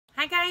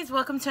Hi guys,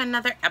 welcome to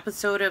another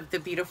episode of the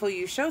Beautiful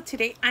You Show.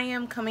 Today I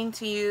am coming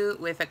to you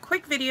with a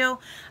quick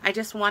video. I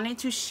just wanted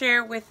to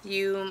share with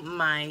you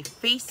my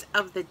face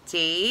of the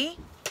day.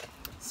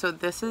 So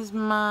this is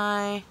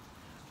my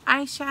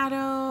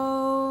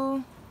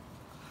eyeshadow,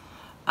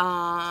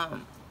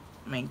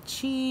 my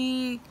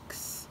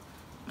cheeks,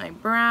 my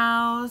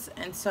brows,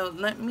 and so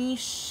let me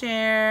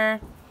share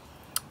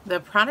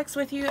the products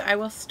with you. I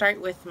will start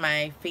with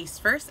my face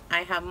first.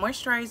 I have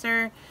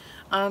moisturizer.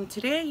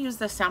 Today I used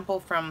the sample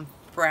from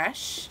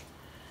Fresh.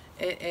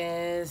 It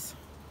is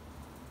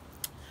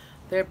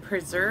the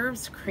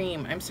Preserves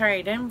Cream. I'm sorry,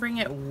 I didn't bring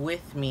it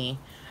with me.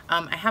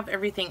 I have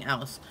everything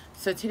else.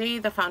 So today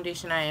the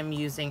foundation I am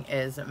using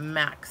is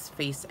MAC's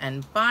Face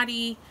and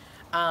Body.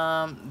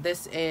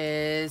 This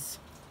is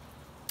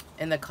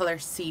in the color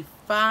C5.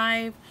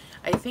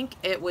 I think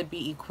it would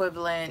be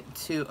equivalent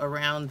to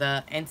around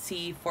the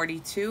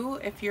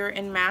NC42 if you're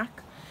in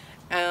MAC.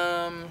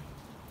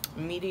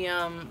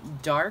 Medium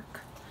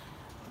dark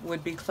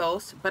would be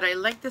close, but I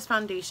like this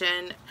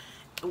foundation.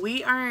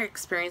 We are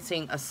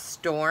experiencing a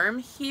storm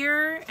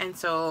here, and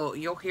so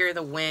you'll hear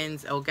the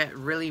winds. It'll get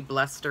really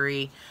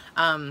blustery,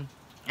 and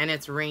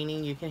it's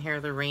raining. You can hear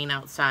the rain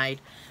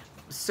outside.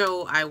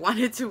 So I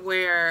wanted to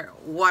wear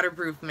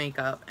waterproof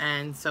makeup,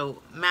 and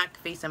so MAC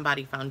Face and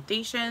Body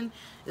Foundation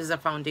is a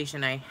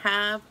foundation I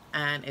have,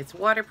 and it's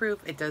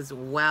waterproof. It does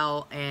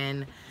well,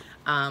 and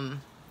I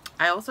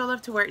also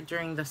love to wear it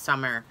during the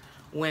summer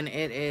when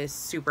it is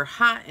super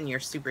hot and you're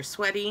super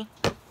sweaty.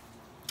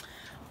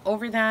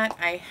 Over that,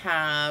 I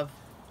have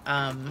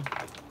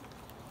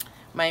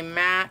my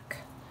MAC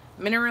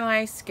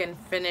Mineralize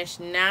Skinfinish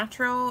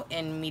Natural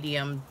in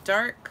medium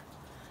dark.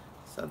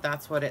 So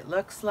that's what it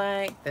looks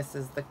like. This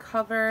is the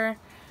cover.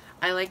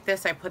 I like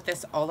this. I put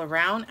this all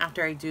around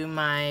after I do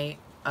my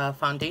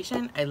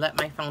foundation. I let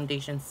my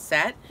foundation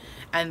set,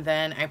 and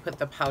then I put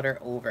the powder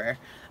over.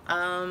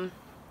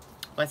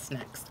 What's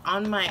next?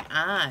 On my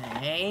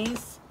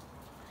eyes,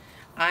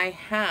 I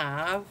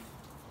have,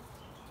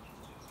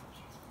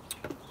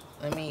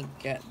 let me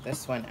get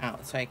this one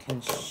out so I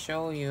can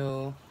show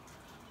you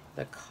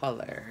the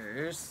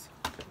colors.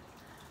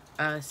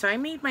 So I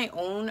made my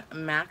own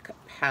MAC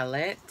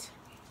palette,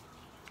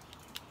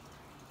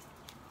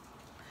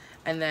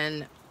 and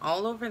then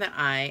all over the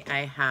eye I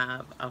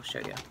have, I'll show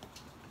you.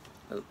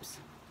 Oops.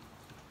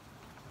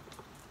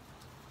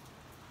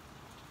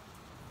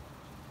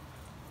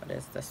 What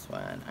is this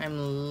one? I'm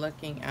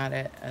looking at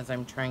it as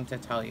I'm trying to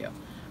tell you.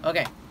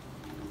 Okay,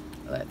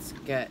 let's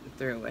get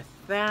through with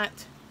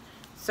that.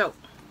 So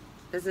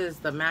this is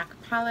the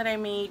MAC palette I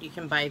made. You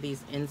can buy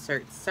these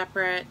inserts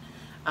separate.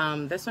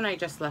 This one I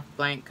just left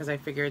blank because I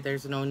figured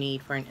there's no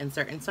need for an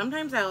insert. And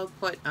sometimes I'll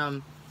put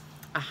a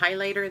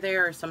highlighter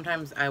there, or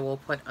sometimes I will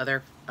put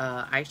other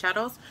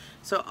eyeshadows.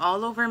 So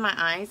all over my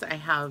eyes I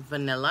have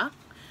Vanilla,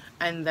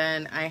 and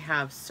then I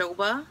have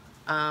Soba.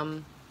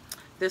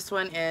 This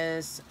one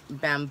is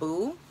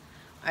Bamboo.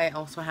 I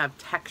also have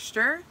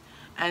Texture.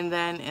 And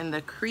then in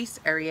the crease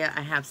area,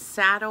 I have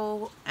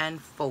Saddle and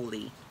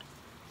Folie.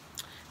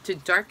 To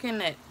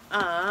darken it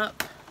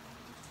up,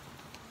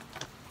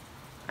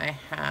 I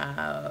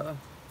have,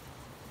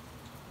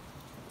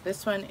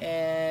 this one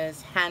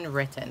is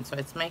Handwritten. So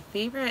it's my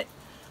favorite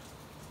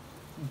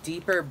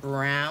deeper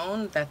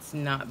brown that's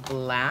not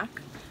black,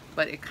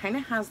 but it kind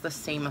of has the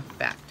same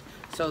effect.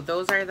 So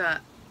those are the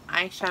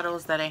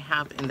eyeshadows that I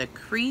have in the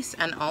crease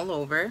and all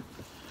over.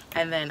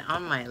 And then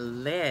on my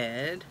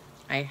lid,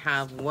 I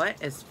have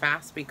what is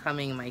fast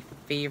becoming my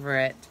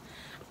favorite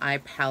eye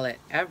palette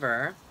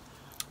ever.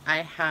 I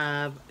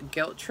have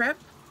Guilt Trip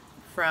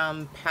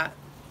from Pat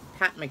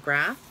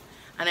McGrath,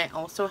 and I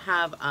also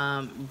have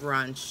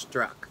Bronze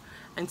Struck.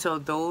 And so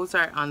those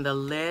are on the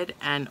lid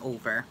and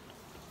over.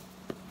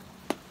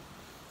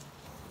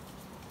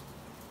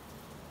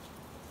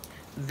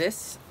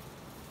 This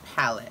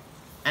palette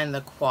and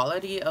the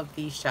quality of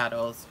these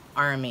shadows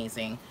are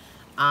amazing.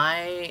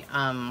 I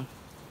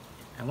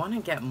want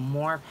to get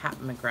more Pat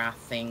McGrath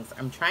things.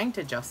 I'm trying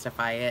to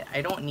justify it.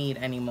 I don't need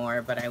any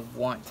more, but I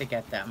want to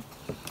get them.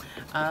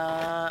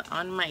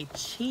 On my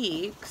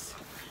cheeks,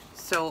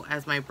 so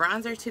as my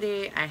bronzer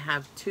today, I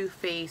have Too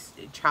Faced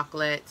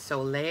Chocolate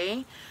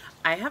Soleil.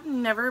 I have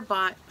never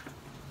bought,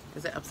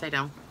 is it upside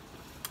down?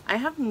 I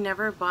have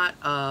never bought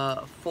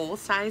a full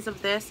size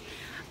of this.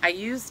 I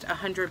used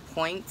 100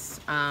 points,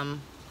 and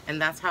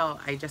that's how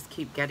I just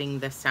keep getting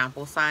this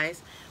sample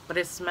size. But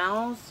it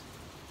smells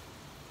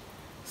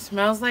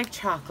like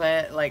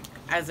chocolate, like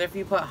as if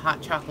you put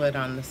hot chocolate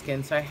on the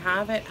skin. So I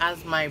have it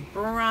as my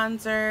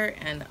bronzer,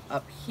 and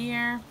up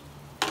here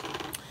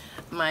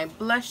my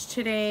blush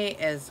today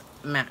is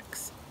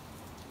MAC's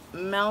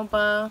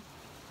Melba.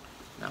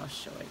 I'll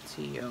show it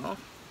to you.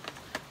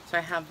 So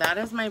I have that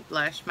as my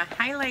blush. My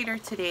highlighter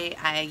today,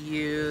 I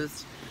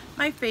used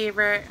my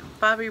favorite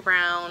Bobbi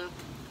Brown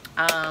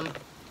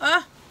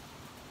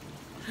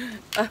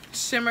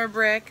Shimmer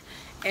Brick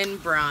in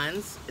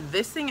bronze.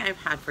 This thing I've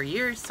had for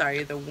years.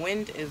 Sorry, the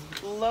wind is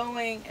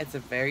blowing. It's a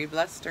very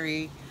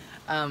blustery.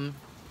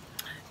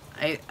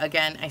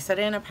 Again, I said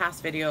it in a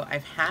past video,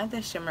 I've had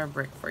this shimmer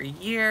brick for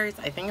years.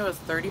 I think it was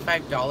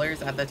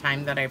 $35 at the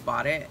time that I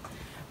bought it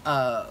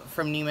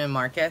from Neiman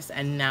Marcus,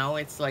 and now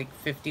it's like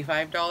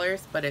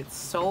 $55, but it's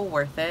so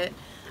worth it.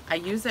 I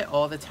use it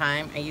all the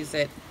time. I use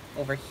it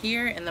over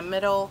here in the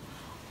middle,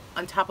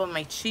 on top of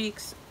my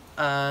cheeks,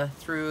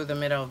 through the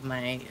middle of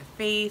my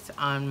face,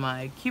 on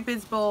my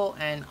Cupid's bow,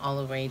 and all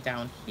the way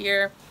down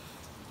here.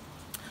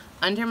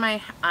 Under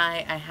my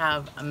eye, I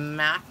have a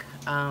MAC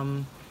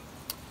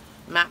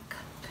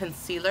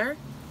concealer.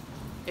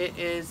 It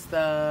is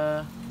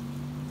the,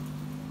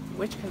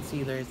 which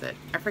concealer is it?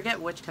 I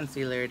forget which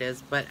concealer it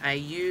is, but I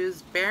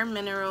use Bare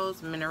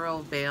Minerals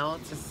Mineral Veil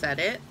to set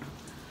it.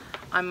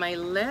 On my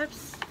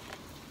lips,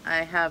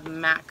 I have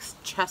MAC's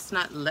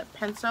Chestnut Lip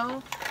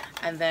Pencil,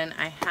 and then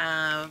I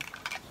have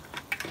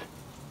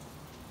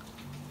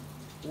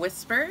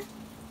Whisper.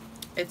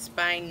 It's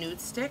by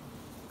Nudestix.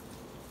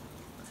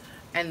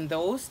 And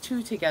those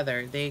two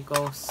together, they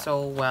go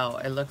so well.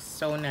 It looks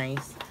so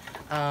nice.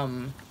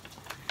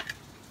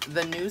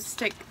 The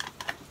Nudestix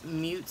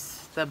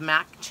mutes the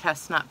MAC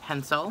Chestnut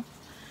Pencil.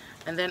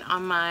 And then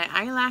on my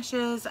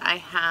eyelashes, I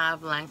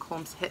have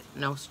Lancôme's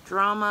Hypnose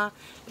Drama.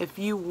 If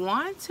you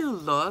want to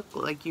look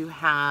like you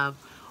have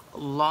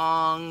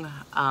long,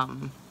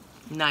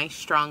 nice,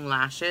 strong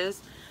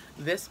lashes,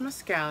 this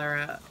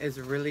mascara is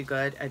really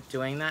good at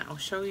doing that. I'll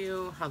show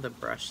you how the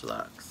brush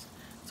looks.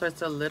 So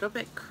it's a little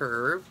bit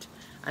curved,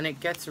 and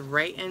it gets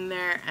right in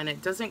there, and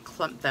it doesn't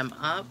clump them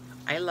up.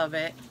 I love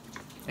it.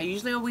 I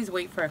usually always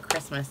wait for a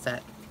Christmas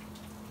set.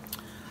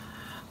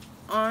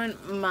 On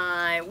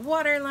my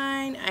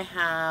waterline, I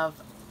have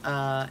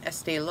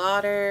Estée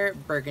Lauder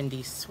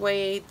Burgundy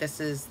Suede.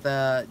 This is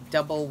the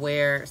Double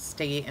Wear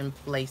Stay in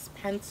Place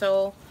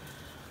pencil.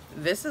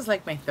 This is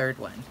like my third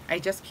one. I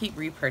just keep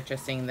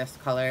repurchasing this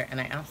color,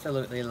 and I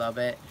absolutely love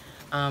it.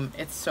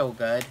 It's so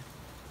good.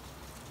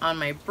 On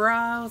my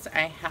brows,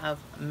 I have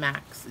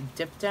MAC's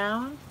Dip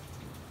Down.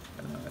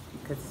 I don't know if you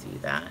could see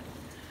that.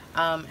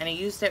 And I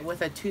used it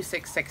with a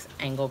 266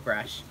 angle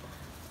brush.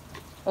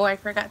 Oh, I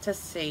forgot to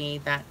say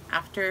that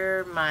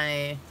after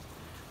my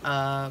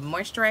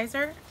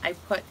moisturizer, I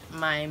put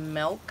my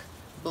Milk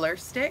Blur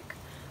Stick.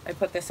 I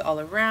put this all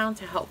around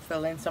to help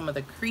fill in some of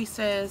the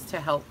creases, to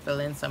help fill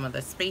in some of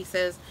the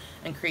spaces,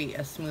 and create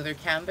a smoother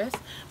canvas.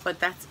 But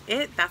that's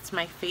it. That's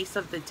my face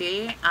of the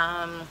day.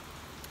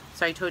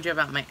 So I told you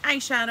about my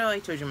eyeshadow, I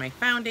told you my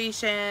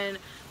foundation,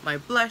 my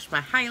blush,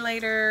 my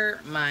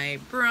highlighter, my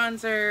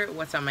bronzer,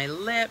 what's on my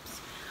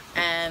lips,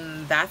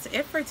 and that's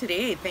it for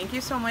today. Thank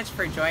you so much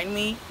for joining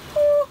me.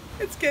 Ooh,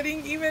 it's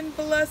getting even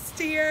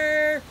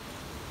blustier.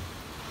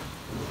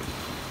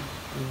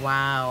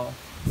 Wow.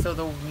 So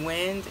the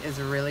wind is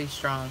really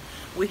strong.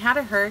 We had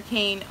a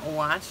hurricane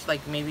watch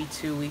like maybe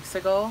 2 weeks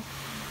ago,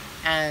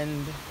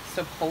 and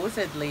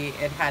supposedly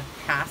it had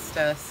passed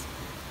us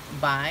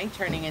by,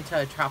 turning into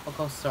a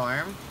tropical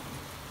storm.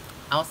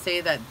 I'll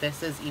say that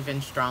this is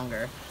even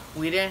stronger.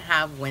 We didn't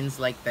have winds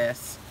like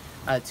this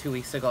 2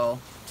 weeks ago.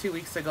 2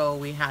 weeks ago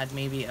we had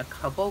maybe a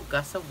couple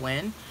gusts of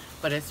wind,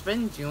 but it's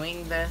been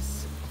doing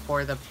this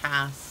for the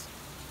past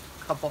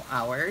couple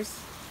hours.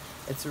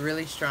 It's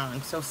really strong,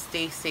 so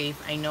stay safe.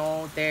 I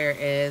know there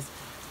is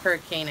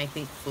hurricane, I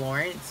think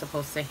Florence,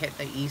 supposed to hit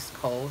the East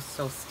Coast,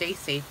 so stay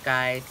safe,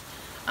 guys.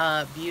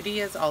 Beauty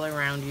is all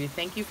around you.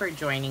 Thank you for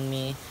joining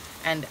me,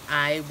 and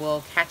I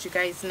will catch you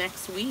guys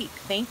next week.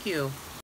 Thank you.